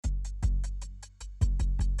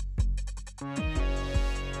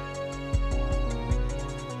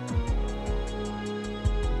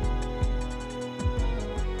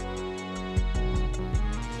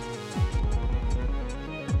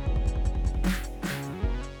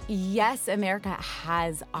Yes, America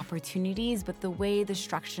has opportunities, but the way the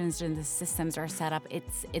structures and the systems are set up,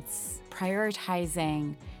 it's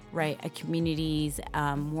prioritizing, right, communities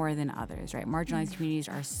more than others, right? Marginalized communities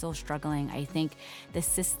are still struggling. I think the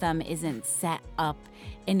system isn't set up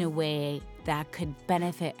in a way that could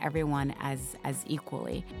benefit everyone as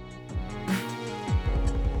equally.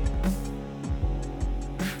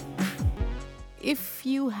 If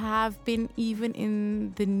you have been even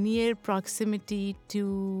in the near proximity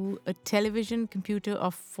to a television, computer,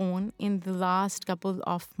 or phone in the last couple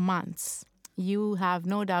of months, you have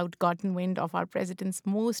no doubt gotten wind of our president's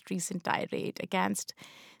most recent tirade against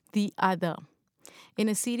the other. In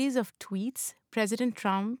a series of tweets, President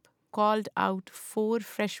Trump called out 4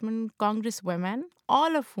 freshman congresswomen,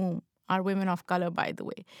 all of whom are women of color, by the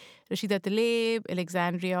way: Rashida Tlaib,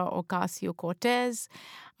 Alexandria Ocasio-Cortez,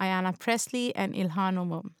 Ayanna Pressley, and Ilhan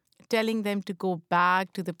Omar, telling them to go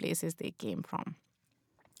back to the places they came from.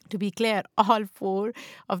 To be clear, all 4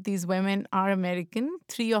 of these women are American.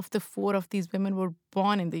 3 of the 4 of these women were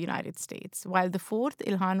born in the United States, while the 4th,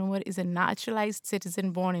 Ilhan Omar, is a naturalized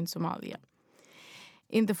citizen born in Somalia.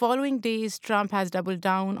 In the following days, Trump has doubled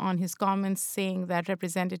down on his comments, saying that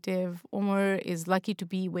Representative Omar is lucky to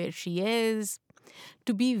be where she is.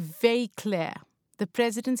 To be very clear, the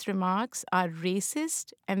president's remarks are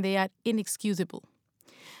racist and they are inexcusable.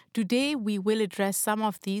 Today, we will address some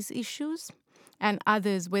of these issues and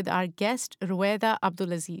others with our guest, Ruwaida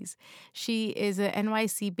Abdulaziz. She is a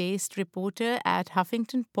NYC-based reporter at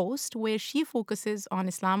Huffington Post, where she focuses on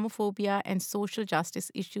Islamophobia and social justice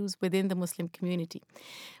issues within the Muslim community.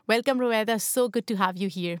 Welcome, Ruwaida. So good to have you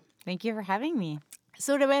here. Thank you for having me.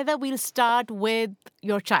 So, Ruwaida, we'll start with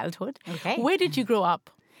your childhood. Okay. Where did you grow up?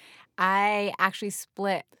 I actually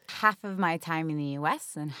split half of my time in the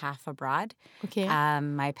U.S. and half abroad. Okay.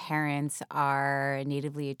 My parents are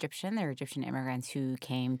natively Egyptian. They're Egyptian immigrants who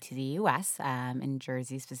came to the U.S., in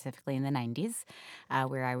Jersey specifically in the 90s,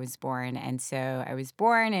 where I was born. And so I was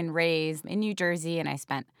born and raised in New Jersey, and I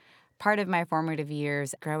spent part of my formative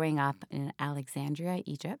years growing up in Alexandria,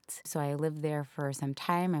 Egypt. So I lived there for some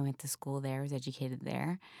time. I went to school there, was educated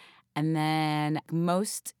there. And then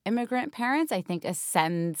most immigrant parents, I think, a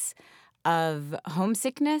sense of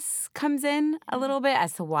homesickness comes in a little bit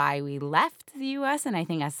as to why we left the U.S. and I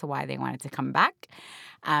think as to why they wanted to come back.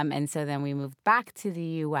 And so then we moved back to the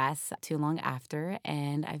U.S. too long after,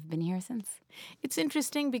 and I've been here since. It's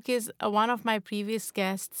interesting because one of my previous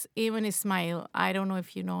guests, Ayman Ismail, I don't know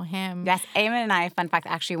if you know him. Yes, Ayman and I, fun fact,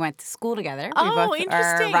 actually went to school together. Oh, we both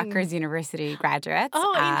interesting. are Rutgers University graduates.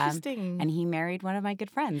 Oh, interesting. And he married one of my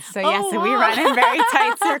good friends. So Oh, so wow. we run in very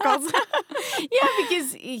tight circles. Yeah,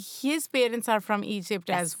 because his parents are from Egypt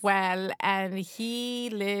Yes. as well, and he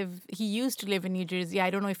used to live in New Jersey.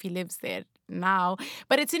 I don't know if he lives there now,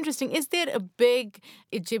 but it's interesting. Is there a big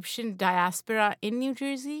Egyptian diaspora in New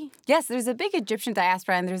Jersey? Yes, there's a big Egyptian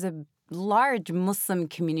diaspora, and there's a large Muslim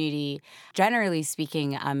community, generally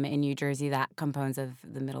speaking, in New Jersey that composed of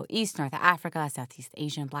the Middle East, North Africa, Southeast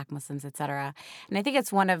Asian, Black Muslims, etc. And I think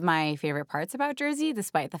it's one of my favorite parts about Jersey,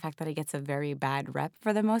 despite the fact that it gets a very bad rep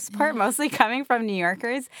for the most part, mostly coming from New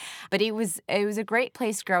Yorkers. But it was a great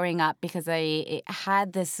place growing up because it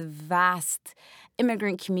had this vast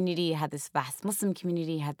immigrant community, had this vast Muslim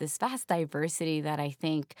community, had this vast diversity that I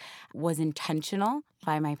think was intentional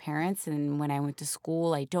by my parents. And when I went to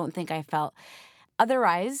school, I don't think I felt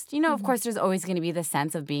otherized. Of course, there's always going to be the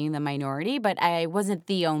sense of being the minority, but I wasn't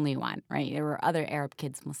the only one, right? There were other Arab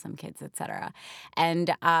kids, Muslim kids, etc.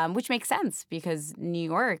 And which makes sense because New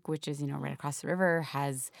York, which is, right across the river,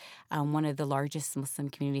 has one of the largest Muslim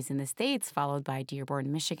communities in the States, followed by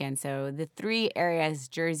Dearborn, Michigan. So the 3 areas,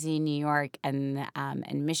 Jersey, New York, and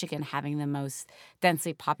Michigan, having the most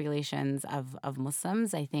densely populations of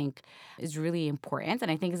Muslims, I think is really important.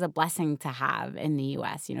 And I think is a blessing to have in the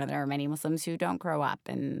U.S. There are many Muslims who don't grow up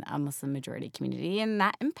in a Muslim majority community, and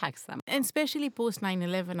that impacts them. And especially post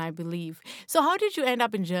 9/11, I believe. So how did you end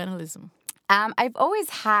up in journalism? I've always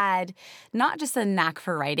had not just a knack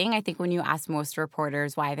for writing. I think when you ask most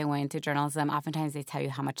reporters why they went into journalism, oftentimes they tell you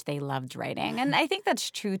how much they loved writing. And I think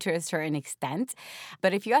that's true to a certain extent.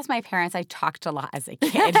 But if you ask my parents, I talked a lot as a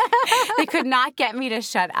kid. They could not get me to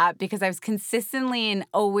shut up because I was consistently and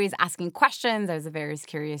always asking questions. I was a very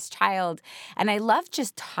curious child. And I loved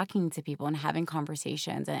just talking to people and having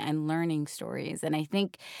conversations and learning stories. And I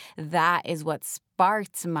think that is what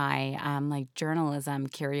sparked my journalism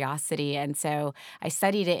curiosity. And so I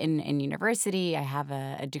studied it in university. I have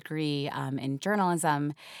a degree in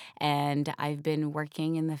journalism, and I've been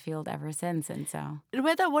working in the field ever since. And so,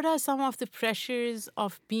 Rweda, what are some of the pressures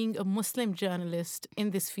of being a Muslim journalist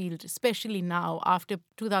in this field, especially now after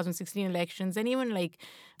 2016 elections and even like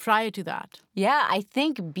prior to that? yeah, I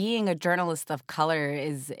think being a journalist of color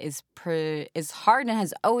is hard and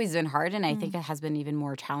has always been hard, and I think it has been even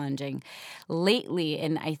more challenging lately.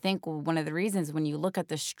 And I think one of the reasons, when you look at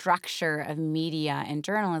the structure of media and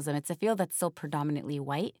journalism, it's a field that's still predominantly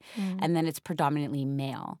white, and then it's predominantly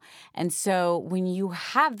male. And so when you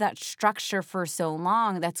have that structure for so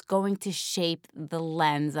long, that's going to shape the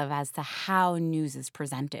lens of as to how news is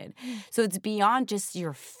presented. So it's beyond just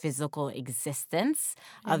your physical existence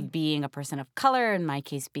of being a person of color, in my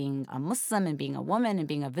case being a Muslim and being a woman and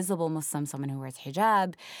being a visible Muslim, someone who wears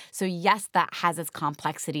hijab. So yes, that has its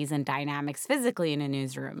complexities and dynamics physically in a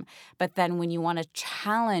newsroom. But then when you want to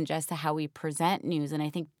challenge as to how we present news, and I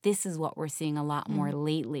think this is what we're seeing a lot more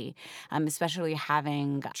lately, especially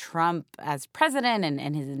having Trump as president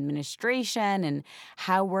and his administration, and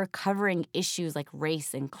how we're covering issues like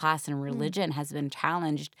race and class and religion has been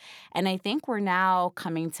challenged. And I think we're now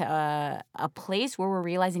coming to a place where we're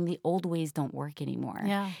realizing the old ways don't work anymore.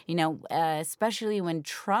 Yeah. Especially when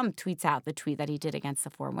Trump tweets out the tweet that he did against the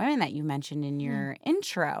 4 women that you mentioned in your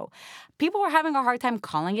intro. People are having a hard time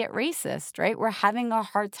calling it racist, right? We're having a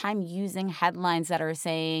hard time using headlines that are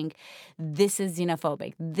saying this is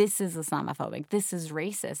xenophobic, this is Islamophobic, this is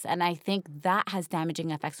racist. And I think that has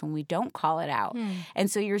damaging effects when we don't call it out. And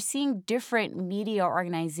so you're seeing different media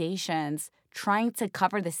organizations trying to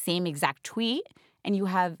cover the same exact tweet, and you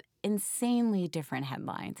have insanely different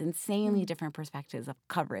headlines, insanely different perspectives of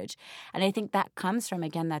coverage. And I think that comes from,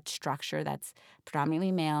 again, that structure that's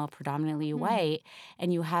predominantly male, predominantly white,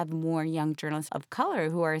 and you have more young journalists of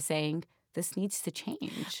color who are saying, this needs to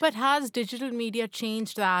change. But has digital media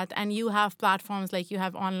changed that? And you have platforms like you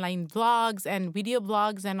have online blogs and video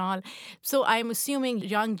blogs and all. So I'm assuming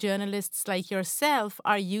young journalists like yourself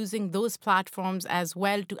are using those platforms as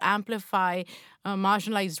well to amplify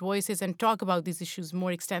marginalized voices and talk about these issues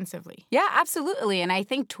more extensively. Yeah, absolutely. And I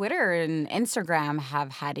think Twitter and Instagram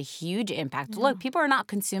have had a huge impact. Look, people are not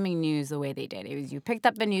consuming news the way they did. It was you picked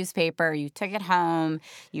up a newspaper, you took it home,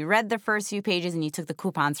 you read the first few pages, and you took the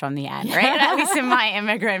coupons from the end, right? At least in my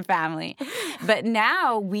immigrant family. But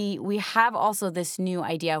now we have also this new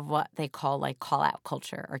idea of what they call like call-out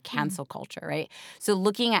culture or cancel culture, right? So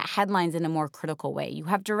looking at headlines in a more critical way. You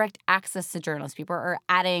have direct access to journalists. People are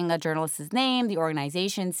adding a journalist's name, the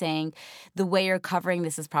organization, saying the way you're covering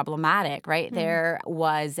this is problematic, right? There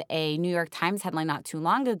was a New York Times headline not too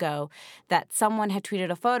long ago that someone had tweeted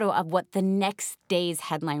a photo of what the next day's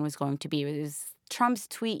headline was going to be. It was Trump's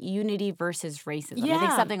tweet, unity versus racism. Yeah, I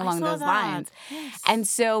think something along those lines. Yes. And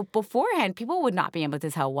so beforehand, people would not be able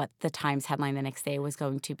to tell what the Times headline the next day was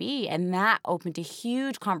going to be. And that opened a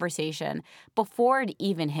huge conversation before it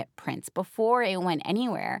even hit print, before it went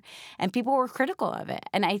anywhere. And people were critical of it.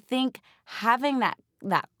 And I think having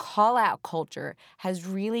that call-out culture has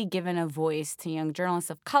really given a voice to young journalists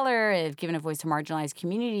of color, have given a voice to marginalized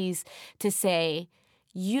communities to say,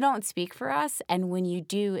 you don't speak for us, and when you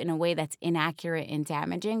do in a way that's inaccurate and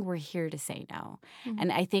damaging, we're here to say no.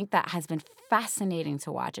 And I think that has been fascinating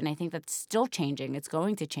to watch, and I think that's still changing. It's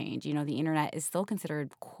going to change. The internet is still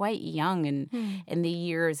considered quite young in the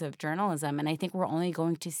years of journalism, and I think we're only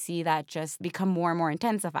going to see that just become more and more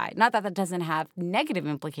intensified. Not that doesn't have negative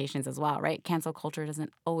implications as well, right? Cancel culture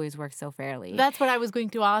doesn't always work so fairly. That's what I was going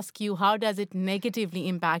to ask you. How does it negatively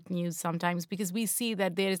impact news sometimes? Because we see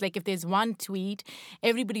that there's if there's one tweet,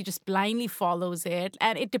 everybody just blindly follows it.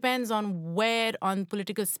 And it depends on where on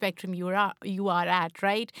political spectrum you are at,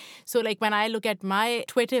 right? So when I look at my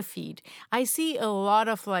Twitter feed, I see a lot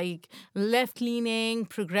of left-leaning,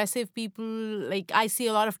 progressive people. I see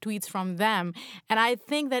a lot of tweets from them. And I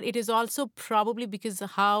think that it is also probably because of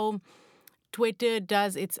how Twitter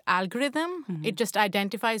does its algorithm. It just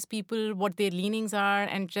identifies people, what their leanings are,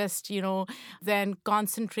 and just, then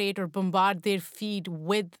concentrate or bombard their feed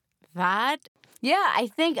with that. Yeah, I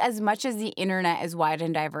think as much as the internet is wide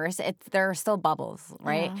and diverse, there are still bubbles,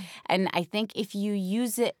 right? Yeah. And I think if you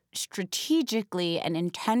use it strategically and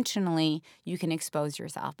intentionally, you can expose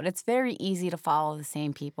yourself. But it's very easy to follow the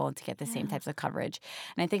same people and to get the same types of coverage.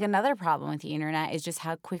 And I think another problem with the internet is just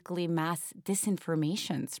how quickly mass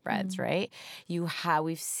disinformation spreads, right?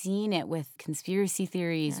 We've seen it with conspiracy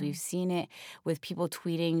theories. We've seen it with people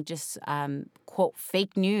tweeting just quote,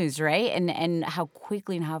 fake news, right? And how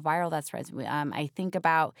quickly and how viral that spreads. I think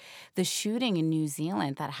about the shooting in New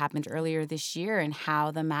Zealand that happened earlier this year and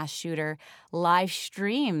how the mass shooter live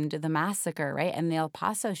streamed the massacre, right? And the El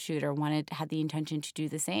Paso shooter had the intention to do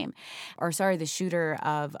the same. Or sorry, the shooter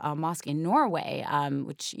of a mosque in Norway,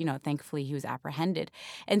 which, thankfully he was apprehended.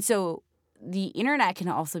 And so the internet can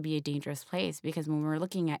also be a dangerous place because when we're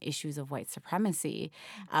looking at issues of white supremacy,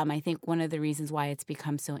 I think one of the reasons why it's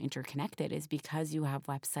become so interconnected is because you have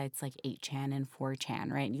websites like 8chan and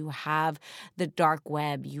 4chan, right? You have the dark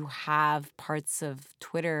web, you have parts of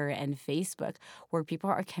Twitter and Facebook where people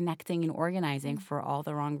are connecting and organizing for all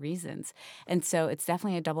the wrong reasons. And so it's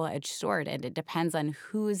definitely a double-edged sword, and it depends on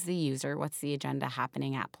who is the user, what's the agenda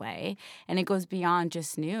happening at play. And it goes beyond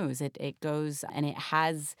just news. It goes and it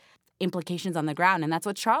has implications on the ground. And that's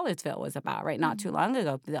what Charlottesville was about, right? Not too long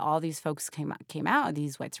ago. All these folks came out,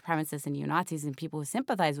 these white supremacists and neo-Nazis and people who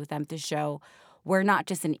sympathize with them to show we're not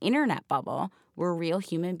just an internet bubble. We're real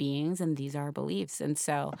human beings, and these are our beliefs. And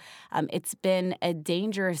so it's been a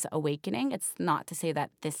dangerous awakening. It's not to say that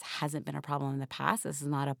this hasn't been a problem in the past. This is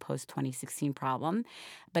not a post-2016 problem,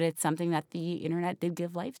 but it's something that the internet did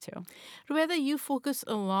give life to. Rueda, you focus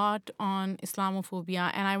a lot on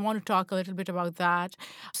Islamophobia, and I want to talk a little bit about that.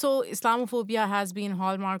 So Islamophobia has been a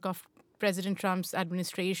hallmark of President Trump's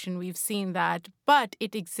administration. We've seen that, but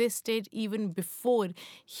it existed even before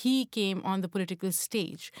he came on the political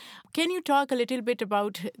stage. Can you talk a little bit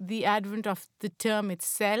about the advent of the term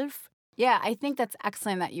itself? Yeah, I think that's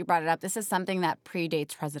excellent that you brought it up. This is something that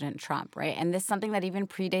predates President Trump, right? And this is something that even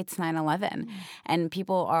predates 9/11. And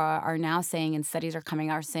people are now saying, and studies are coming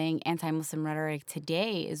out saying anti-Muslim rhetoric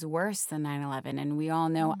today is worse than 9/11. And we all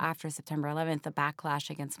know after September 11th, the backlash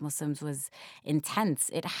against Muslims was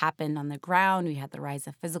intense. It happened on the ground. We had the rise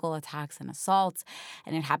of physical attacks and assaults.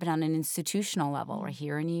 And it happened on an institutional level. Right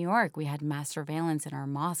here in New York, we had mass surveillance in our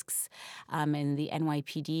mosques. And the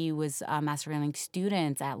NYPD was mass surveilling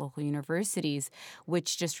students at local universities,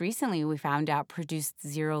 which just recently we found out produced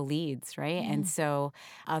 0 leads, right? And so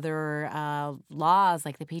other laws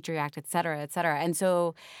like the Patriot Act, et cetera, et cetera. And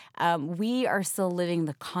so we are still living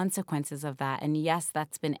the consequences of that. And yes,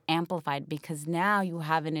 that's been amplified because now you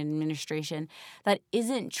have an administration that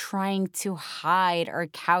isn't trying to hide or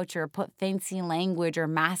couch or put fancy language or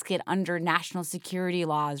mask it under national security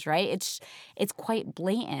laws, right? It's quite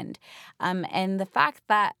blatant. And the fact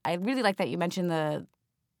that I really like that you mentioned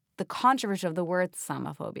the controversy of the word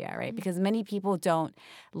Islamophobia, right? Because many people don't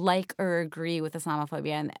like or agree with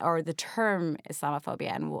Islamophobia or the term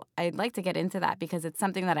Islamophobia. And I'd like to get into that because it's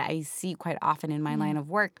something that I see quite often in my line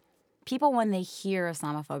of work. People, when they hear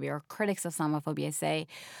Islamophobia or critics of Islamophobia say,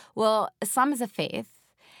 well, Islam is a faith.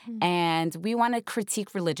 And we want to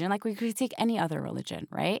critique religion like we critique any other religion,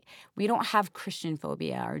 right? We don't have Christian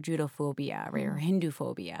phobia or Judophobia, right, or Hindu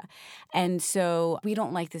phobia. And so we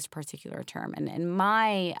don't like this particular term. And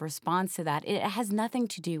my response to that, it has nothing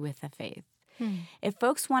to do with the faith. If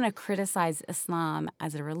folks want to criticize Islam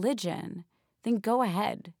as a religion, then go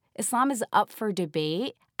ahead. Islam is up for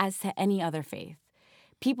debate as to any other faith.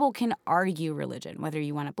 People can argue religion, whether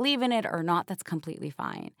you want to believe in it or not, that's completely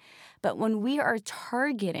fine. But when we are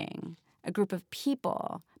targeting a group of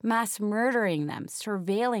people, mass murdering them,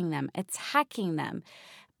 surveilling them, attacking them,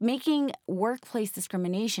 making workplace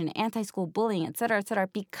discrimination, anti-school bullying, et cetera,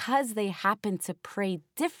 because they happen to pray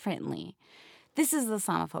differently, this is the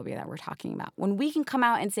Islamophobia that we're talking about. When we can come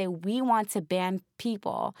out and say we want to ban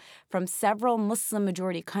people from several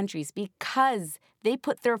Muslim-majority countries because they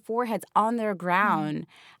put their foreheads on their ground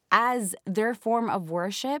as their form of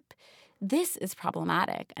worship, this is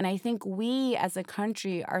problematic. And I think we as a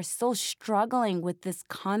country are still struggling with this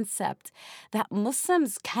concept that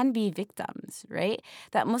Muslims can be victims, right?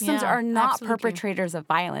 That Muslims are not perpetrators of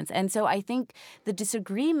violence. And so I think the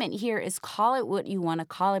disagreement here is call it what you want to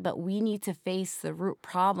call it, but we need to face the root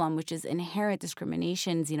problem, which is inherent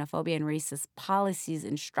discrimination, xenophobia, and racist policies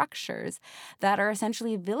and structures that are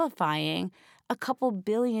essentially vilifying a couple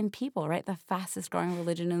billion people, right? The fastest growing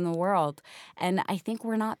religion in the world. And I think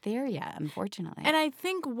we're not there yet, unfortunately. And I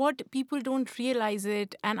think what people don't realize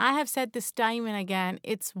it, and I have said this time and again,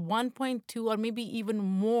 it's 1.2 or maybe even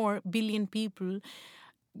more billion people.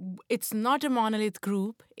 It's not a monolith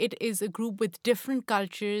group. It is a group with different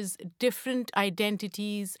cultures, different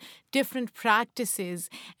identities, different practices.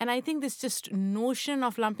 And I think this just notion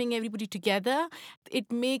of lumping everybody together, it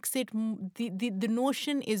makes it, the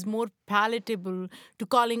notion is more palatable to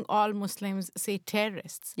calling all Muslims, say,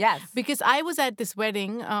 terrorists. Yes. Because I was at this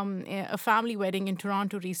wedding, a family wedding in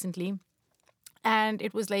Toronto recently. And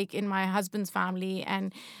it was like in my husband's family,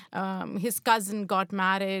 and his cousin got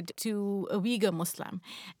married to a Uyghur Muslim.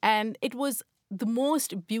 And it was the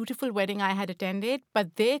most beautiful wedding I had attended,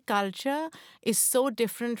 but their culture is so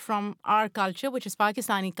different from our culture, which is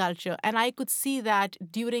Pakistani culture. And I could see that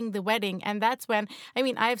during the wedding. And that's when, I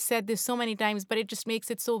mean, I've said this so many times, but it just makes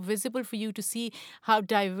it so visible for you to see how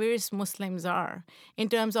diverse Muslims are in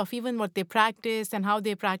terms of even what they practice and how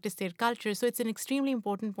they practice their culture. So it's an extremely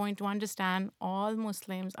important point to understand all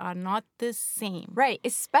Muslims are not the same. Right,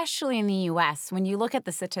 especially in the U.S. When you look at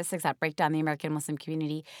the statistics that break down the American Muslim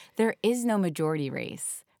community, there is no majority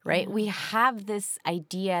race, right? We have this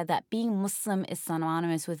idea that being Muslim is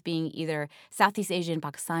synonymous with being either Southeast Asian,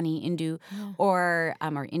 Pakistani, Hindu, or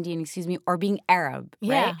Indian, or being Arab, right?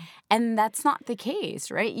 Yeah. And that's not the case,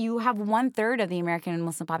 right? You have 1/3 of the American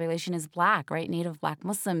Muslim population is Black, right? Native Black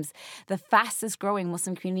Muslims. The fastest growing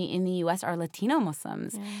Muslim community in the U.S. are Latino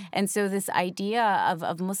Muslims. And so this idea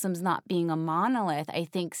of Muslims not being a monolith, I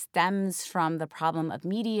think, stems from the problem of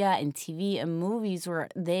media and TV and movies where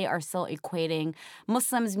they are still equating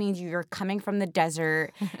Muslims means you're coming from the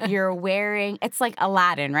desert, you're wearing, it's like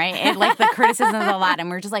Aladdin, right? And like the criticism of Aladdin,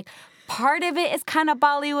 we're just like, part of it is kind of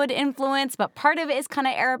Bollywood influence, but part of it is kind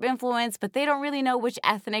of Arab influence, but they don't really know which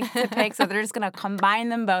ethnic to pick, so they're just going to combine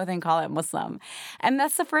them both and call it Muslim. And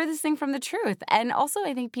that's the furthest thing from the truth. And also,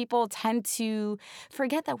 I think people tend to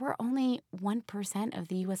forget that we're only 1% of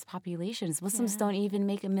the U.S. population. Muslims don't even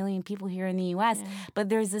make 1 million people here in the U.S., but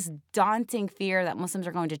there's this daunting fear that Muslims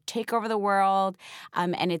are going to take over the world,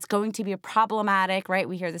 and it's going to be problematic, right?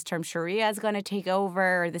 We hear this term Sharia is going to take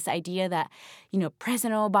over, or this idea that,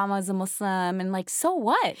 President Obama is a Muslim, and like, so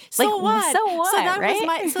what? So like, what? So what? So that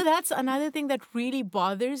right? so that's another thing that really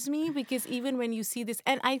bothers me, because even when you see this,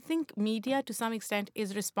 and I think media to some extent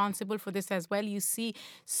is responsible for this as well. You see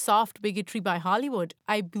soft bigotry by Hollywood.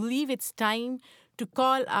 I believe it's time to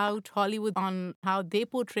call out Hollywood on how they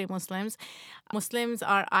portray Muslims. Muslims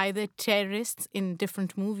are either terrorists in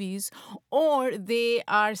different movies, or they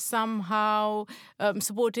are somehow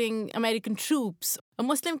supporting American troops. A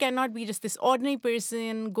Muslim cannot be just this ordinary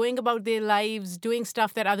person going about their lives, doing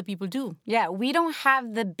stuff that other people do. Yeah, we don't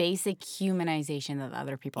have the basic humanization that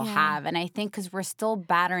other people have. And I think because we're still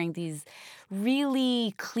battering these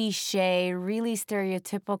really cliche, really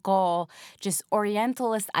stereotypical, just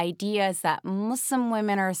Orientalist ideas that Muslim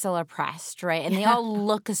women are still oppressed, right? And they all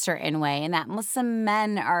look a certain way. And that Muslim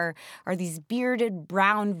men are these bearded,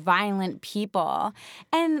 brown, violent people.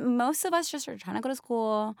 And most of us just are trying to go to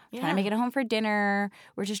school, trying to make it home for dinner.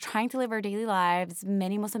 We're just trying to live our daily lives.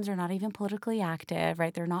 Many Muslims are not even politically active,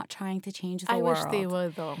 right? They're not trying to change the world. I wish they were,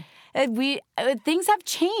 though. Things have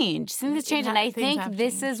changed. Things have changed. And I think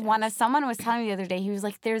this is one of, someone was telling me the other day, he was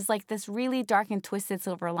like, there's like this really dark and twisted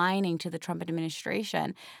silver lining to the Trump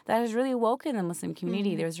administration that has really woken the Muslim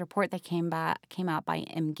community. There was a report that came out by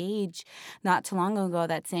Engage not too long ago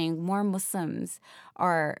that's saying more Muslims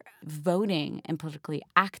are voting and politically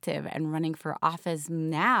active and running for office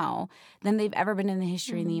now than they've ever been in the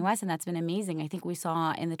history in the U.S., and that's been amazing. I think we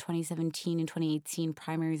saw in the 2017 and 2018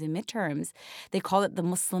 primaries and midterms, they called it the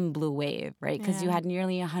Muslim blue wave, right? Because you had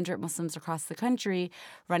nearly 100 Muslims across the country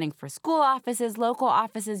running for school offices, local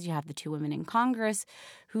offices. You have the 2 women in Congress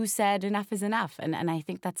who said enough is enough. And I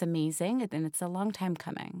think that's amazing, and it's a long time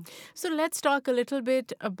coming. So let's talk a little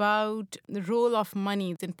bit about the role of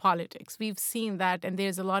money in politics. We've seen that, and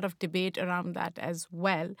there's a lot of debate around that as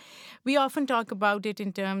well. We often talk about it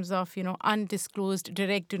in terms of, undisclosed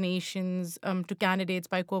direct donations to candidates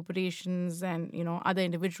by corporations and, other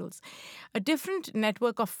individuals. A different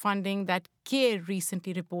network of funding that CARE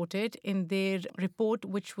recently reported in their report,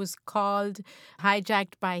 which was called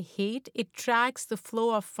Hijacked by Hate, it tracks the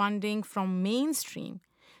flow of funding from mainstream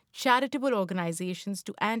charitable organizations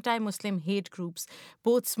to anti-Muslim hate groups,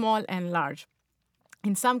 both small and large.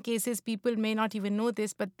 In some cases, people may not even know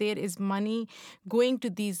this, but there is money going to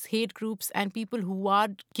these hate groups, and people who are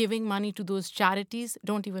giving money to those charities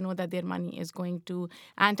don't even know that their money is going to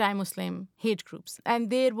anti-Muslim hate groups. And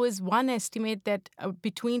there was one estimate that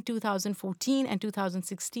between 2014 and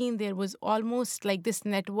 2016, there was almost like this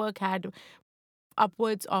network had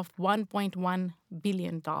upwards of $1.1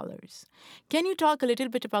 billion. Can you talk a little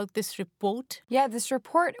bit about this report? Yeah, this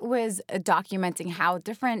report was documenting how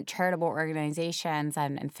different charitable organizations,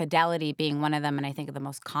 and Fidelity being one of them, and I think the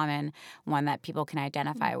most common one that people can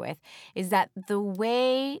identify with, is that the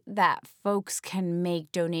way that folks can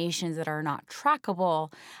make donations that are not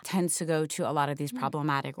trackable tends to go to a lot of these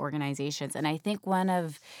problematic organizations. And I think one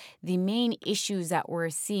of the main issues that we're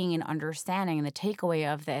seeing and understanding, and the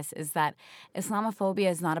takeaway of this, is that Islamophobia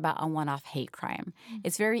is not about a one-off hate crime. crime.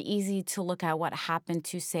 It's very easy to look at what happened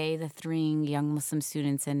to, say, the 3 young Muslim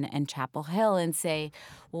students in Chapel Hill and say,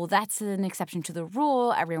 well, that's an exception to the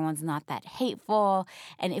rule. Everyone's not that hateful.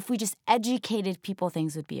 And if we just educated people,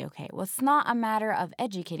 things would be okay. Well, it's not a matter of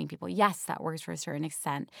educating people. Yes, that works for a certain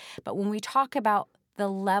extent. But when we talk about the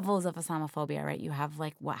levels of Islamophobia, right? You have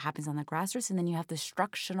like what happens on the grassroots, and then you have the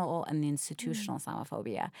structural and the institutional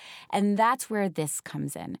Islamophobia. And that's where this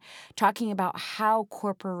comes in, talking about how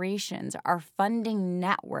corporations are funding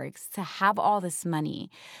networks to have all this money,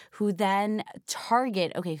 who then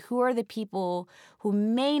target, okay, who are the people who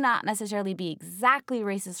may not necessarily be exactly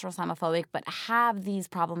racist or Islamophobic, but have these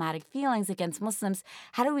problematic feelings against Muslims.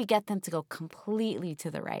 How do we get them to go completely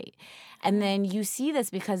to the right? And then you see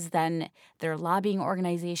this because then they're lobbying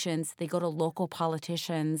organizations, they go to local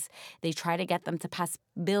politicians, they try to get them to pass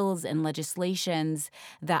bills and legislations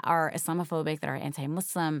that are Islamophobic, that are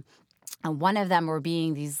anti-Muslim. And one of them were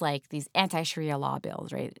being these anti-Sharia law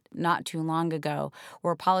bills, right? Not too long ago,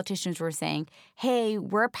 where politicians were saying, hey,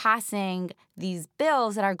 we're passing these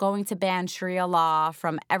bills that are going to ban Sharia law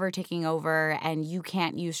from ever taking over, and you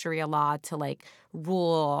can't use Sharia law to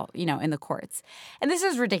rule, in the courts. And this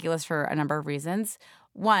is ridiculous for a number of reasons.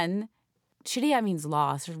 One, Sharia means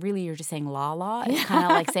law, so really you're just saying law. It's kind of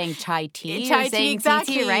like saying chai tea. Chai or saying tea,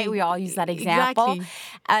 exactly. tea, right? We all use that example. Exactly.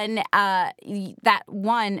 And that,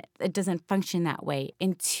 one, it doesn't function that way.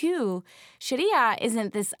 And two, Sharia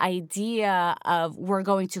isn't this idea of we're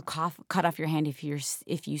going to cut off your hand if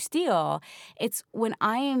you steal. It's when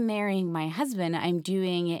I am marrying my husband, I'm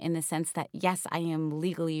doing it in the sense that, yes, I am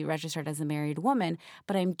legally registered as a married woman,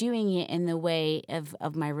 but I'm doing it in the way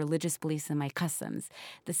of my religious beliefs and my customs.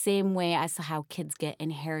 The same way as to how kids get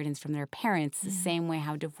inheritance from their parents, the same way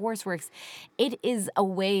how divorce works. It is a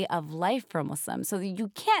way of life for Muslims. So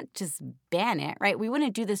you can't just ban it, right? We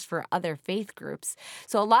wouldn't do this for other faith groups.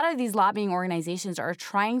 So a lot of these lobbying organizations are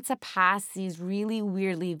trying to pass these really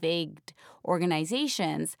weirdly vague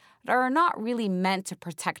organizations that are not really meant to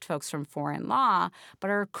protect folks from foreign law, but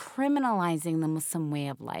are criminalizing the Muslim way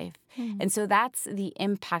of life. And so that's the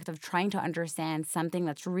impact of trying to understand something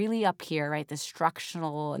that's really up here, right? The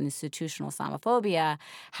structural and institutional Islamophobia,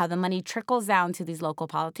 how the money trickles down to these local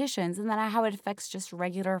politicians, and then how it affects just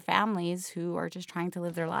regular families who are just trying to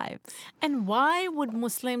live their lives. And why would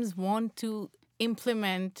Muslims want to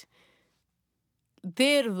implement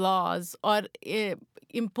their laws or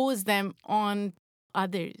impose them on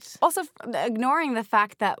others? Also, ignoring the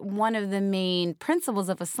fact that one of the main principles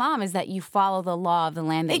of Islam is that you follow the law of the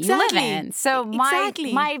land that you live in. So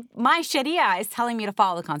my Sharia is telling me to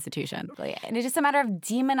follow the Constitution. And it's just a matter of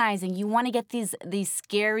demonizing. You want to get these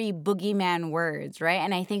scary boogeyman words, right?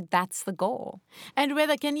 And I think that's the goal. And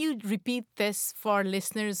Veda, can you repeat this for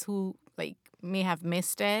listeners who may have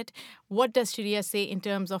missed it? What does Sharia say in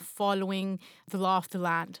terms of following the law of the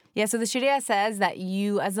land? Yeah, so the Sharia says that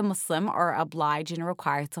you as a Muslim are obliged and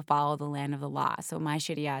required to follow the land of the law. So my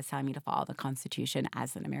Sharia is telling me to follow the Constitution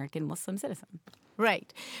as an American Muslim citizen.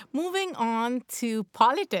 Right. Moving on to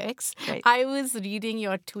politics, Right. I was reading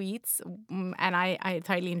your tweets and I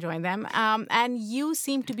thoroughly enjoyed them. And you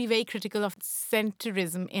seem to be very critical of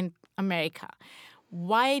centrism in America.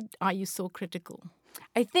 Why are you so critical?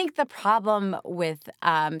 I think the problem with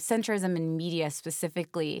centrism in media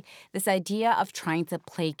specifically, this idea of trying to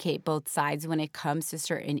placate both sides when it comes to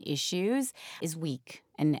certain issues is weak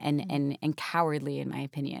and cowardly, in my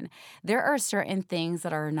opinion. There are certain things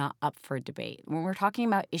that are not up for debate. When we're talking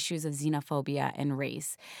about issues of xenophobia and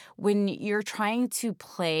race, when you're trying to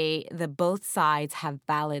play the both sides have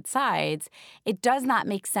valid sides, it does not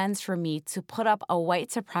make sense for me to put up a white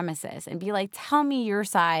supremacist and be like, tell me your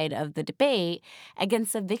side of the debate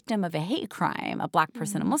against a victim of a hate crime, a Black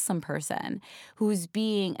person, a Muslim person, who's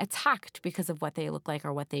being attacked because of what they look like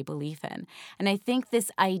or what they believe in. And I think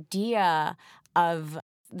this idea of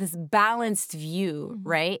this balanced view,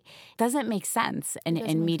 right, doesn't make sense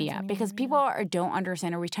in media because people don't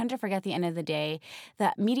understand, or we tend to forget at the end of the day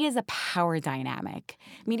that media is a power dynamic.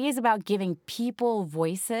 Media is about giving people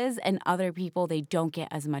voices and other people, they don't get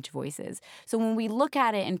as much voices. So when we look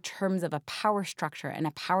at it in terms of a power structure and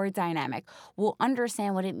a power dynamic, we'll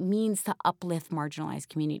understand what it means to uplift marginalized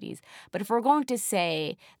communities. But if we're going to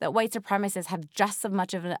say that white supremacists have just as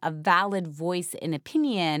much of a valid voice and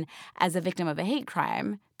opinion as a victim of a hate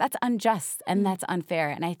crime, that's unjust and that's unfair.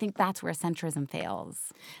 And I think that's where centrism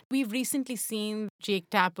fails. We've recently seen Jake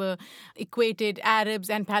Tapper equated Arabs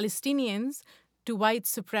and Palestinians to white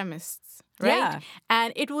supremacists, right? Yeah.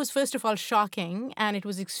 And it was, first of all, shocking, and it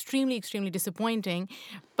was extremely, extremely disappointing.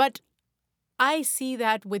 But I see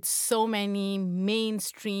that with so many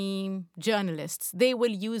mainstream journalists. They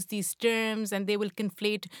will use these terms and they will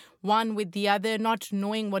conflate one with the other, not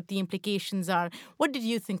knowing what the implications are. What did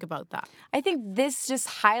you think about that? I think this just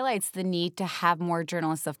highlights the need to have more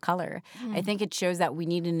journalists of color. I think it shows that we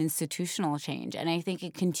need an institutional change. And I think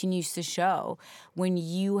it continues to show when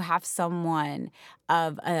you have someone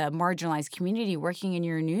of a marginalized community working in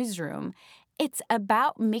your newsroom. It's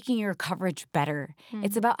about making your coverage better.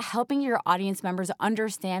 It's about helping your audience members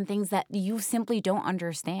understand things that you simply don't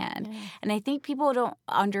understand. Yeah. And I think people don't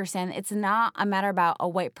understand it's not a matter about a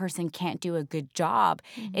white person can't do a good job.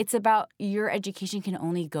 It's about your education can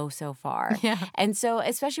only go so far. Yeah. And so,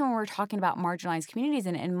 especially when we're talking about marginalized communities,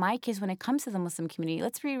 and in my case, when it comes to the Muslim community,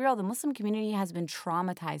 let's be real, the Muslim community has been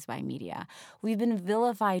traumatized by media. We've been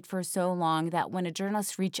vilified for so long that when a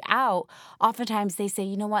journalist reach out, oftentimes they say,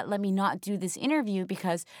 you know what, let me not do this interview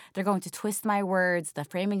because they're going to twist my words. The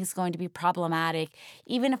framing is going to be problematic.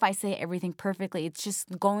 Even if I say everything perfectly, it's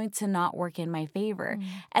just going to not work in my favor.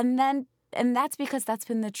 And that's because that's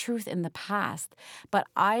been the truth in the past. But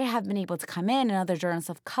I have been able to come in and other journalists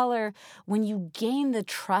of color when you gain the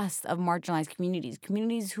trust of marginalized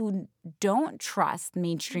communities who don't trust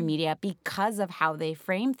mainstream media because of how they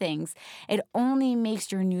frame things, it only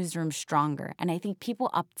makes your newsroom stronger. And I think people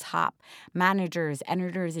up top, managers,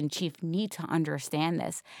 editors-in-chief, need to understand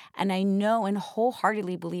this. And I know and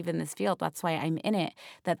wholeheartedly believe in this field, that's why I'm in it,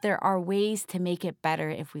 that there are ways to make it better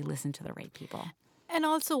if we listen to the right people. And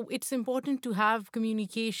also, it's important to have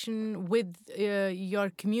communication with your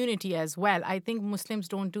community as well. I think Muslims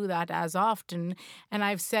don't do that as often. And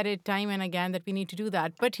I've said it time and again that we need to do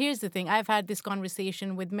that. But here's the thing. I've had this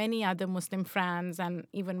conversation with many other Muslim friends and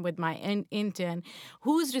even with my intern.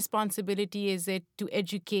 Whose responsibility is it to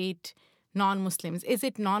educate non-Muslims? Is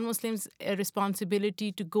it non-Muslims'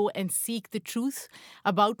 responsibility to go and seek the truth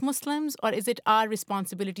about Muslims, or is it our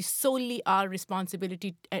responsibility, solely our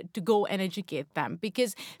responsibility to go and educate them?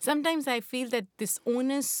 Because sometimes I feel that this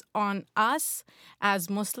onus on us as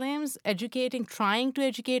Muslims, trying to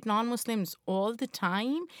educate non-Muslims all the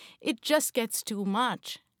time, it just gets too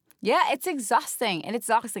much. Yeah, it's exhausting.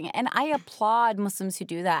 And I applaud Muslims who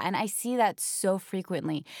do that. And I see that so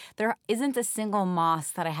frequently. There isn't a single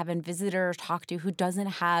mosque that I haven't visited or talked to who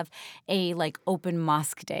doesn't have a open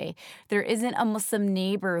mosque day. There isn't a Muslim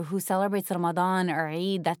neighbor who celebrates Ramadan or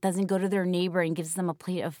Eid that doesn't go to their neighbor and gives them a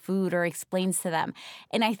plate of food or explains to them.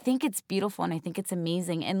 And I think it's beautiful and I think it's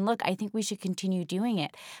amazing. And look, I think we should continue doing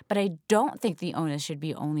it. But I don't think the onus should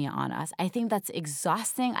be only on us. I think that's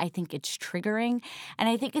exhausting. I think it's triggering. And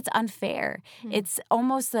I think it's unfair. It's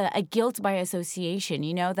almost a guilt by association,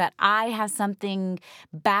 that I have something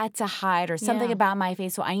bad to hide or something about my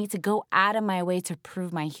faith, so I need to go out of my way to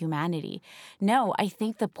prove my humanity. No, I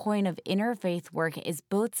think the point of interfaith work is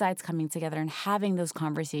both sides coming together and having those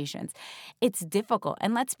conversations. It's difficult.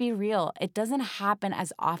 And let's be real, it doesn't happen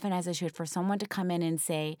as often as it should for someone to come in and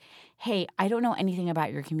say, hey, I don't know anything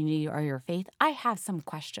about your community or your faith. I have some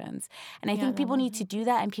questions. And I think people need to do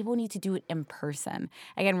that, and people need to do it in person.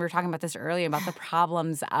 Again, we were talking about this earlier about the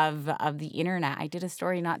problems of the internet. I did a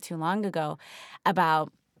story not too long ago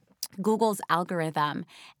about Google's algorithm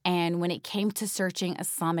and when it came to searching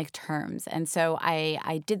Islamic terms. And so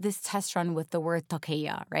I did this test run with the word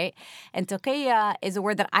taqiyya, right? And taqiyya is a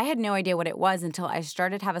word that I had no idea what it was until I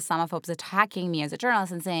started to have Islamophobes attacking me as a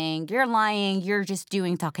journalist and saying, you're lying, you're just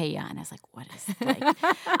doing taqiyya. And I was like, what is it?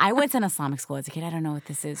 I went to an Islamic school as a kid. I don't know what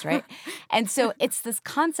this is, right? And so it's this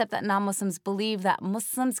concept that non-Muslims believe that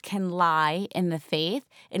Muslims can lie in the faith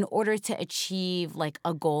in order to achieve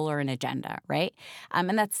a goal or an agenda, right?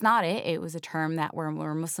 And that's not it. It was a term that where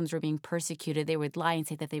Muslims were being persecuted, they would lie and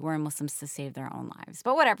say that they weren't Muslims to save their own lives.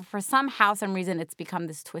 But whatever, for some reason, it's become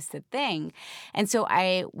this twisted thing. And so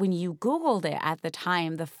when you Googled it at the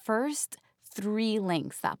time, the first 3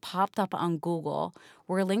 links that popped up on Google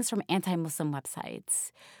were links from anti-Muslim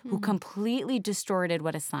websites who completely distorted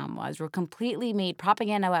what Islam was, were completely made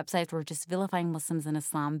propaganda websites, were just vilifying Muslims and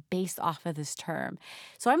Islam based off of this term.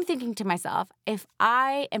 So I'm thinking to myself, if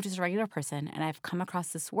I am just a regular person and I've come across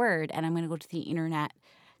this word and I'm going to go to the internet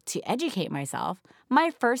to educate myself, my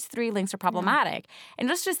first 3 links are problematic. And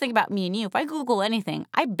let's just think about me and you. If I Google anything,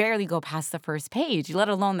 I barely go past the first page, let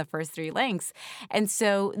alone the first 3 links. And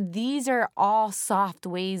so these are all soft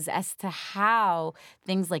ways as to how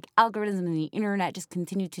things like algorithms and the internet just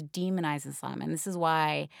continue to demonize Islam. And this is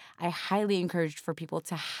why I highly encourage for people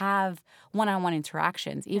to have one-on-one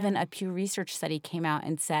interactions. Even a Pew Research study came out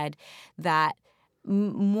and said that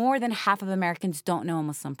more than half of Americans don't know a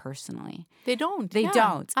Muslim personally. They don't. They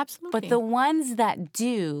don't. Absolutely. But the ones that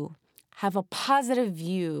do have a positive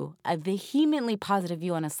view, a vehemently positive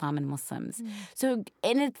view on Islam and Muslims. So,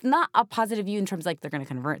 and it's not a positive view in terms of like they're going to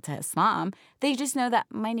convert to Islam. They just know that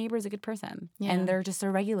my neighbor is a good person and they're just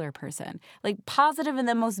a regular person. Like positive in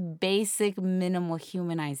the most basic, minimal,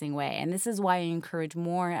 humanizing way. And this is why I encourage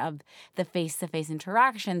more of the face-to-face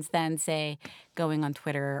interactions than, say, going on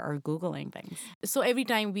Twitter or Googling things. So every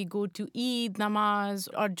time we go to Eid, Namaz,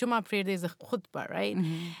 or Jummah prayer, there's a khutbah, right?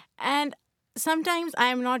 And sometimes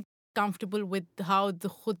I'm not comfortable with how the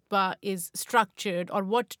khutbah is structured or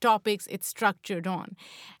what topics it's structured on.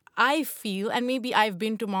 I feel, and maybe I've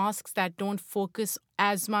been to mosques that don't focus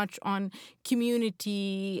as much on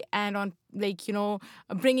community and on, like,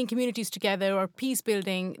 bringing communities together or peace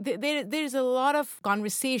building. There's a lot of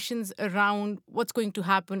conversations around what's going to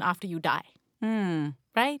happen after you die.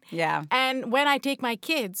 Right? Yeah. And when I take my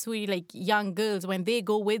kids, who are like young girls, when they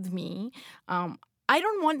go with me, I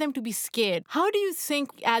don't want them to be scared. How do you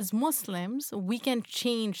think as Muslims we can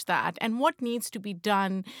change that? And what needs to be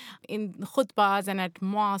done in khutbahs and at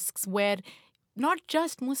mosques where not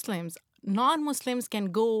just Muslims, non-Muslims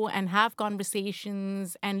can go and have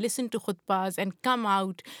conversations and listen to khutbahs and come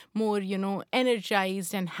out more,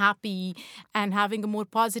 energized and happy and having a more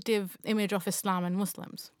positive image of Islam and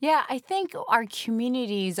Muslims? Yeah, I think our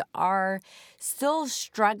communities are still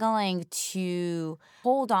struggling to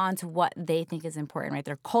hold on to what they think is important, right?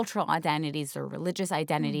 Their cultural identities, their religious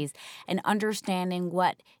identities, and understanding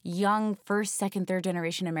what young first, second, third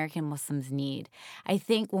generation American Muslims need. I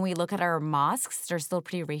think when we look at our mosques, they're still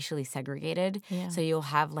pretty racially segregated. Yeah. So you'll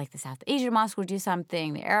have like the South Asian mosque will do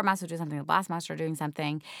something, the Arab mosque will do something, the Black mosque are doing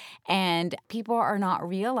something. And people are not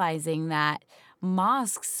realizing that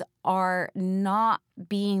mosques are not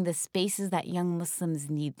being the spaces that young Muslims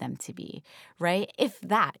need them to be, right? If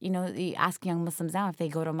that, you ask young Muslims now if they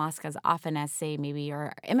go to mosque as often as, say, maybe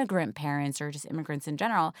your immigrant parents or just immigrants in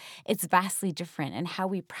general, it's vastly different. And how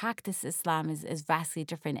we practice Islam is vastly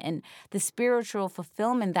different. And the spiritual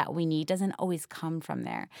fulfillment that we need doesn't always come from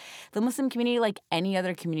there. The Muslim community, like any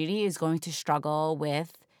other community, is going to struggle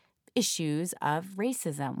with issues of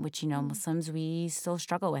racism, which, Muslims, we still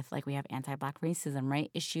struggle with. Like we have anti-Black racism, right?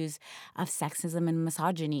 Issues of sexism and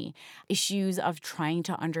misogyny, issues of trying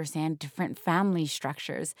to understand different family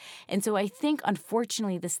structures. And so I think,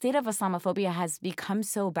 unfortunately, the state of Islamophobia has become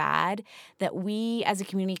so bad that we as a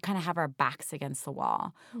community kind of have our backs against the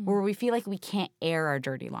wall, where we feel like we can't air our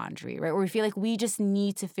dirty laundry, right? Where we feel like we just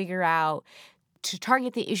need to figure out to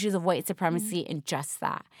target the issues of white supremacy and just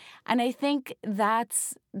that. And I think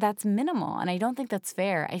that's minimal, and I don't think that's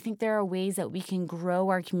fair. I think there are ways that we can grow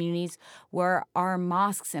our communities where our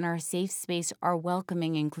mosques and our safe space are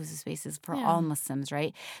welcoming, inclusive spaces for all Muslims,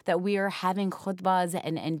 right? That we are having khutbahs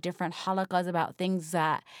and different halaqas about things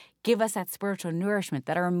that give us that spiritual nourishment,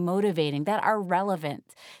 that are motivating, that are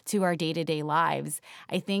relevant to our day-to-day lives.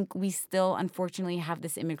 I think we still, unfortunately, have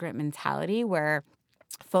this immigrant mentality where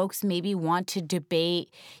folks maybe want to debate,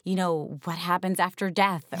 what happens after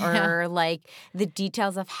death or like the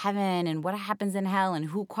details of heaven and what happens in hell and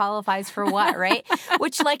who qualifies for what, right?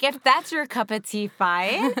 Which, like, if that's your cup of tea,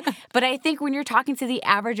 fine. But I think when you're talking to the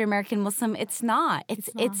average American Muslim, it's not.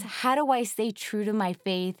 It's how do I stay true to my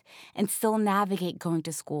faith and still navigate going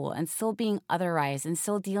to school and still being otherized and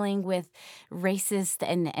still dealing with racist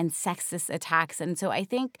and sexist attacks. And so I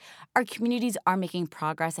think our communities are making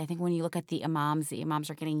progress. I think when you look at the imams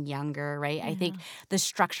are getting younger, right? Yeah. I think the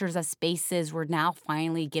structures of spaces, we're now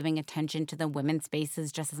finally giving attention to the women's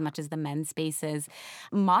spaces just as much as the men's spaces.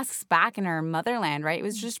 Mosques back in our motherland, right? It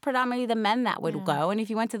was just predominantly the men that would go. And if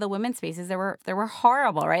you went to the women's spaces, they were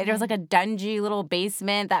horrible, right? There was like a dungy little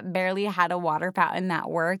basement that barely had a water fountain that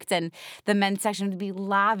worked. And the men's section would be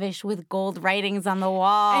lavish with gold writings on the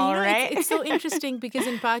wall, right? It's so interesting because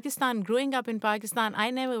in Pakistan, growing up in Pakistan, I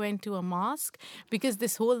never went to a mosque because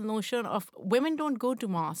this whole notion of women don't go to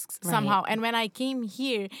mosques somehow. And when I came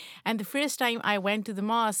here, and the first time I went to the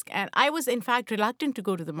mosque, and I was in fact reluctant to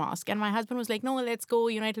go to the mosque, and my husband was like, no, let's go,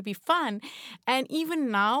 it'll be fun. And even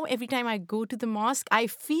now, every time I go to the mosque, I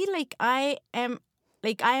feel like I am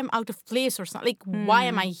out of place or something. Like, why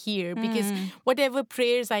am I here? Because whatever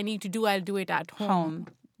prayers I need to do, I'll do it at home.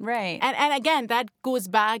 Right. And again, that goes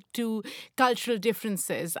back to cultural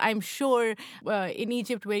differences. I'm sure in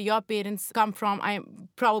Egypt, where your parents come from,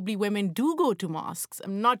 probably women do go to mosques.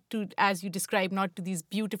 Not to, as you described, not to these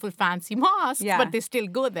beautiful fancy mosques, but they still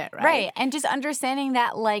go there, right? Right. And just understanding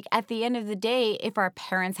that, like, at the end of the day, if our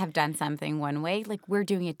parents have done something one way, like, we're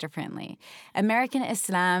doing it differently. American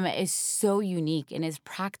Islam is so unique and is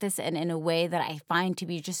practiced in a way that I find to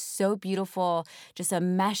be just so beautiful, just a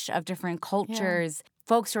mesh of different cultures.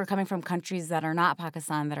 folks who are coming from countries that are not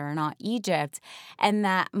Pakistan, that are not Egypt, and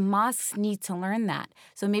that mosques need to learn that.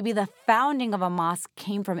 So maybe the founding of a mosque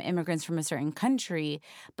came from immigrants from a certain country,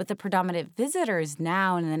 but the predominant visitors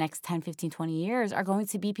now in the next 10, 15, 20 years are going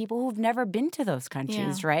to be people who've never been to those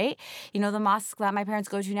countries, right? You know, the mosque that my parents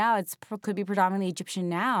go to now, could be predominantly Egyptian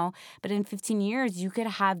now, but in 15 years, you could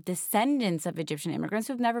have descendants of Egyptian immigrants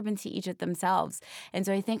who've never been to Egypt themselves. And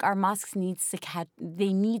so I think our mosques need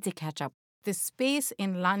to catch up. This space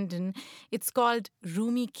in London, it's called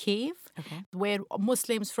Rumi Cave, where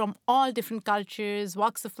Muslims from all different cultures,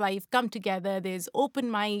 walks of life come together. There's open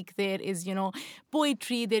mic, there is,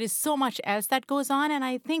 poetry, there is so much else that goes on. And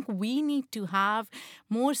I think we need to have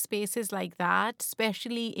more spaces like that,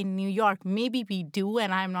 especially in New York. Maybe we do,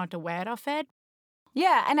 and I'm not aware of it.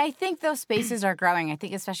 Yeah, and I think those spaces are growing. I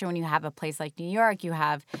think especially when you have a place like New York, you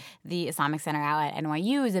have the Islamic Center out at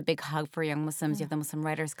NYU is a big hub for young Muslims. You have the Muslim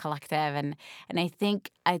Writers Collective. And I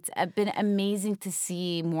think it's been amazing to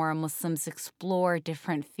see more Muslims explore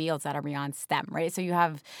different fields that are beyond STEM, right? So you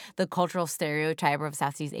have the cultural stereotype of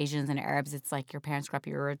Southeast Asians and Arabs. It's like your parents grew up,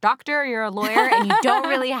 you're a doctor, you're a lawyer, and you don't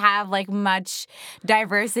really have like much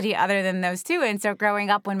diversity other than those two. And so growing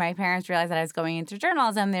up, when my parents realized that I was going into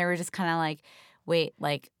journalism, they were just kind of like, wait,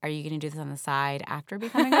 like, are you going to do this on the side after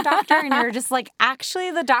becoming a doctor? And you're just like, actually,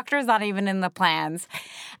 the doctor's not even in the plans.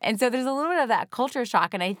 And so there's a little bit of that culture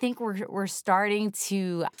shock. And I think we're starting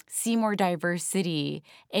to see more diversity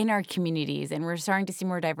in our communities. And we're starting to see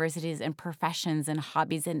more diversities in professions and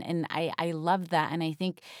hobbies. And I love that. And I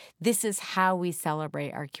think this is how we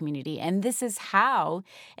celebrate our community. And this is how,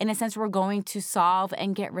 in a sense, we're going to solve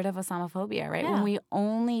and get rid of Islamophobia, right? Yeah. When we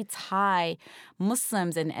only tie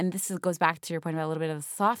Muslims, and goes back to your point about a little bit of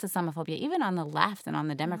soft Islamophobia, even on the left and on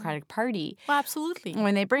the Democratic Party. Well, absolutely.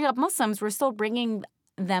 When they bring up Muslims, we're still bringing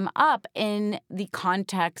them up in the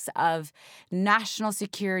context of national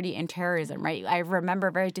security and terrorism, right? I remember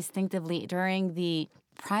very distinctively during the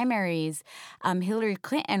primaries, Hillary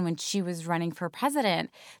Clinton, when she was running for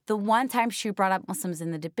president, the one time she brought up Muslims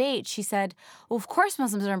in the debate, she said, well, of course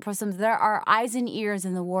Muslims are Muslims. There are eyes and ears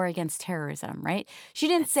in the war against terrorism, right? She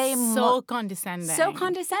didn't say... So condescending. So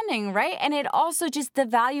condescending, right? And it also just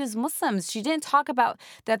devalues Muslims. She didn't talk about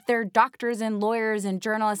that they're doctors and lawyers and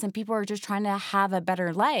journalists and people are just trying to have a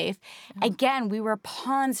better life. Yeah. Again, we were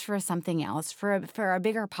pawns for something else, for a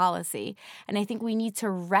bigger policy. And I think we need to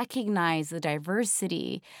recognize the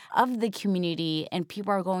diversity of the community, and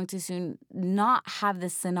people are going to soon not have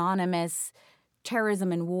this synonymous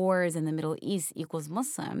terrorism and wars in the Middle East equals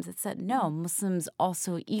Muslims. It said, no, Muslims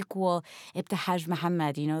also equal Ibtihaj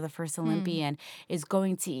Muhammad, the first Olympian, is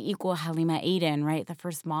going to equal Halima Aden, right? The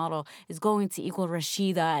first model is going to equal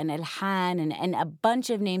Rashida and Ilhan and a bunch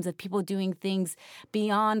of names of people doing things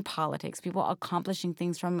beyond politics, people accomplishing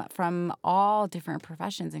things from all different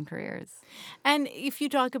professions and careers. And if you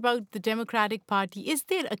talk about the Democratic Party, is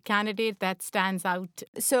there a candidate that stands out?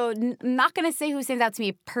 So I'm not going to say who stands out to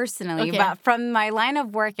me personally, but from my line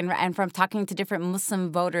of work and from talking to different Muslim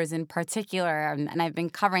voters in particular, and I've been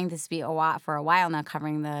covering this for a while now,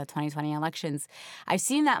 covering the 2020 elections, I've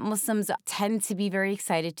seen that Muslims tend to be very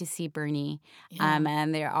excited to see Bernie,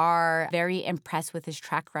 and they are very impressed with his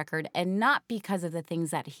track record, and not because of the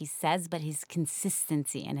things that he says, but his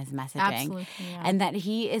consistency in his messaging. Absolutely, yeah. And that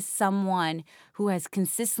he is someone who has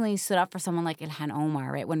consistently stood up for someone like Ilhan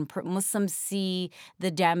Omar, right? When Muslims see the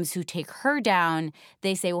Dems who take her down,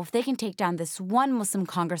 they say, well, if they can take down this one Muslim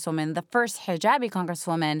congresswoman, the first hijabi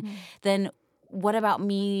congresswoman, then what about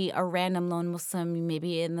me, a random lone Muslim,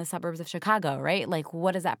 maybe in the suburbs of Chicago, right? Like,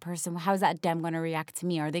 what is that person? How is that Dem going to react to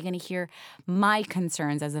me? Are they going to hear my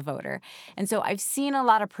concerns as a voter? And so I've seen a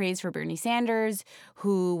lot of praise for Bernie Sanders,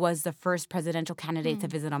 who was the first presidential candidate to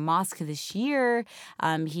visit a mosque this year.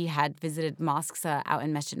 He had visited mosques out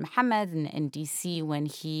in Masjid Muhammad in D.C. when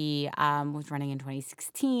he was running in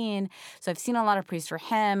 2016. So I've seen a lot of praise for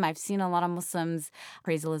him. I've seen a lot of Muslims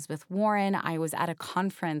praise Elizabeth Warren. I was at a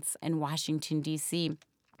conference in Washington, D.C.,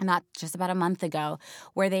 not just about a month ago,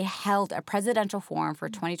 where they held a presidential forum for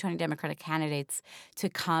 2020 Democratic candidates to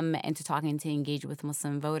come and to talk and to engage with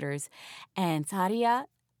Muslim voters. And Sadia,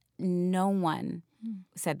 no one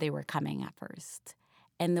said they were coming at first.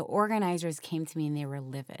 And the organizers came to me and they were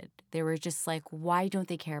livid. They were just like, why don't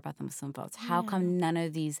they care about the Muslim votes? How come none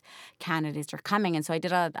of these candidates are coming? And so I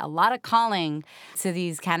did a lot of calling to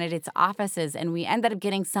these candidates' offices, and we ended up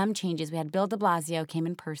getting some changes. We had Bill de Blasio came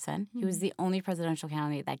in person. He was the only presidential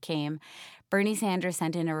candidate that came. Bernie Sanders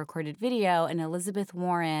sent in a recorded video, and Elizabeth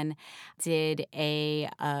Warren did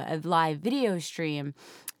a live video stream.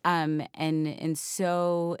 And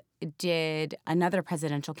so did another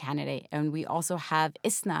presidential candidate. And we also have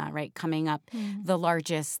ISNA, right, coming up, the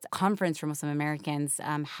largest conference for Muslim Americans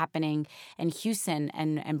happening in Houston.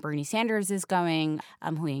 And Bernie Sanders is going,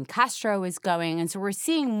 Julian Castro is going. And so we're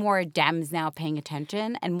seeing more Dems now paying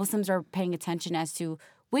attention, and Muslims are paying attention as to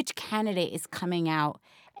which candidate is coming out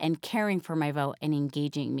and caring for my vote and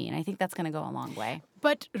engaging me. And I think that's going to go a long way.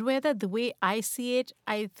 But Rweda, the way I see it,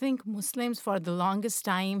 I think Muslims for the longest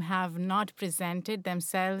time have not presented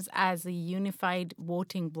themselves as a unified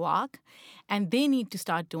voting bloc, and they need to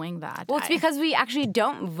start doing that. Well, it's because we actually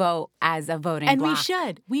don't vote as a voting and bloc.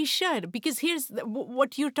 We should, because here's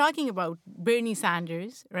what you're talking about: Bernie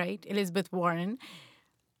Sanders, right? Elizabeth Warren.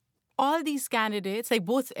 All these candidates, like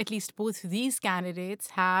at least both these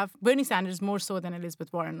candidates have, Bernie Sanders more so than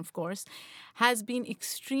Elizabeth Warren, of course, has been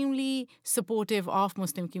extremely supportive of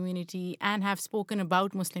Muslim community and have spoken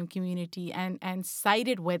about Muslim community and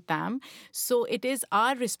sided with them. So it is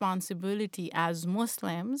our responsibility as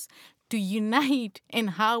Muslims to unite in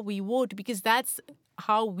how we vote, because that's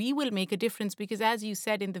how we will make a difference. Because as you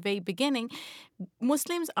said in the very beginning,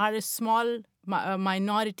 Muslims are a small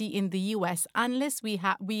minority in the U.S. Unless we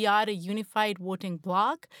are a unified voting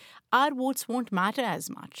bloc, our votes won't matter as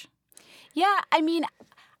much. Yeah, I mean,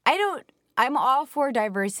 I'm all for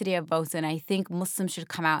diversity of votes, and I think Muslims should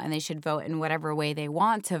come out and they should vote in whatever way they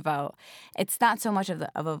want to vote. It's not so much of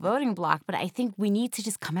a voting bloc, but I think we need to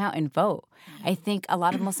just come out and vote. I think a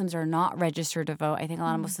lot of Muslims are not registered to vote. I think a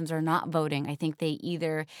lot of Muslims are not voting. I think they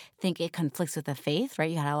either think it conflicts with the faith, right?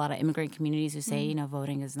 You had a lot of immigrant communities who say,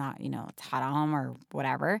 voting is not, it's haram or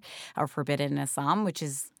whatever, or forbidden in Islam, which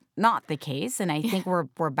is not the case. And I think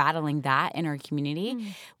we're battling that in our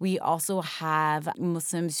community. We also have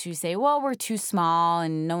Muslims who say, well, we're too small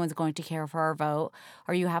and no one's going to care for our vote.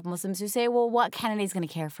 Or you have Muslims who say, well, what candidate is going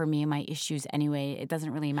to care for me and my issues anyway? It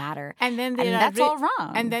doesn't really matter. And then that's all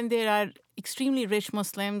wrong. And then there are extremely rich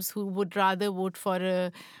Muslims who would rather vote for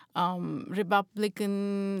a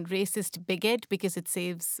Republican racist bigot because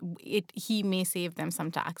he may save them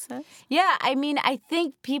some taxes. Yeah, I mean, I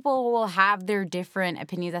think people will have their different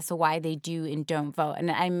opinions as to why they do and don't vote,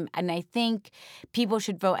 and I think people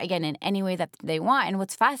should vote again in any way that they want. And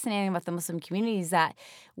what's fascinating about the Muslim community is that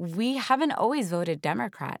we haven't always voted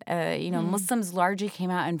Democrat. Muslims largely came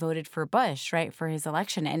out and voted for Bush, right, for his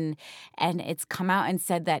election, and it's come out and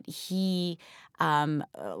said that he.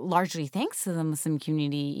 Largely thanks to the Muslim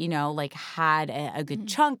community, had a good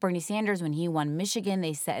chunk. Bernie Sanders, when he won Michigan,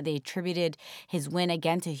 they said they attributed his win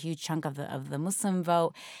again to a huge chunk of the Muslim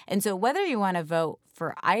vote. And so whether you want to vote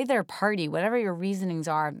for either party, whatever your reasonings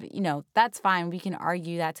are, that's fine. We can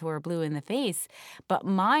argue that till we're blue in the face. But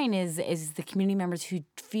mine is the community members who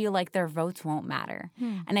feel like their votes won't matter.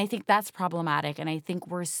 And I think that's problematic. And I think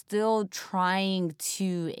we're still trying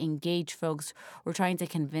to engage folks. We're trying to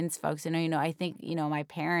convince folks. And, I think, my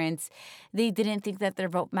parents, they didn't think that their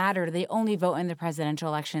vote mattered. They only vote in the presidential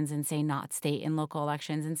elections and say not state and local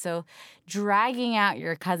elections. And so dragging out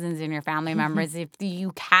your cousins and your family members, if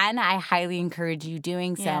you can, I highly encourage you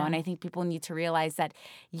doing so. Yeah. And I think people need to realize that,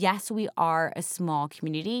 yes, we are a small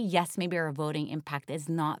community. Yes, maybe our voting impact is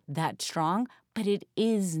not that strong, but it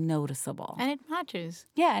is noticeable. And it matters.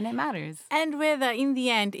 Yeah, and it matters. And whether in the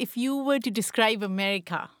end, if you were to describe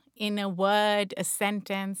America in a word, a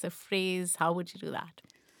sentence, a phrase, how would you do that?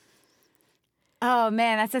 Oh,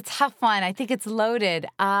 man, that's a tough one. I think it's loaded.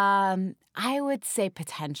 I would say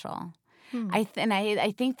potential. I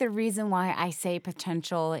think the reason why I say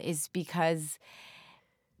potential is because,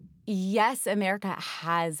 yes, America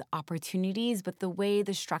has opportunities, but the way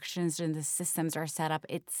the structures and the systems are set up,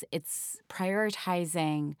 it's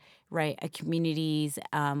prioritizing, right, communities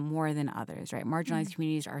more than others, right? Marginalized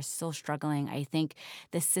communities are still struggling. I think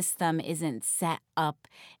the system isn't set up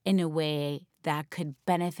in a way that could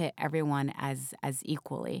benefit everyone as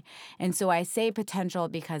equally. And so I say potential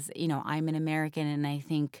because, I'm an American and I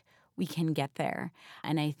think we can get there.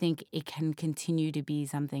 And I think it can continue to be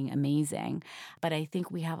something amazing. But I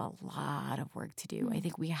think we have a lot of work to do. I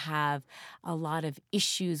think we have a lot of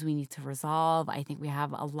issues we need to resolve. I think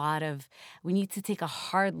we need to take a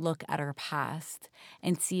hard look at our past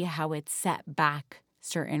and see how it set back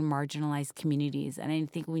certain marginalized communities. And I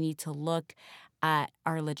think we need to look at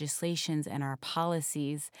our legislations and our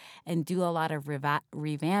policies and do a lot of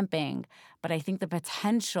revamping. But I think the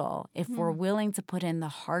potential, if we're willing to put in the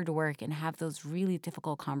hard work and have those really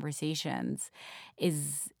difficult conversations,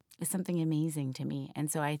 is is something amazing to me.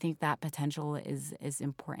 And so I think that potential is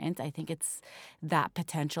important. I think it's that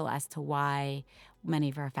potential as to why many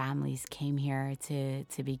of our families came here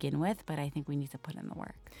to begin with, but I think we need to put in the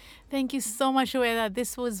work. Thank you so much, Shweta.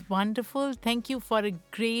 This was wonderful. Thank you for a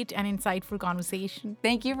great and insightful conversation.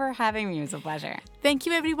 Thank you for having me. It was a pleasure. Thank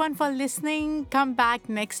you, everyone, for listening. Come back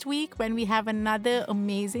next week when we have another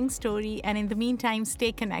amazing story. And in the meantime,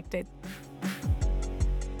 stay connected.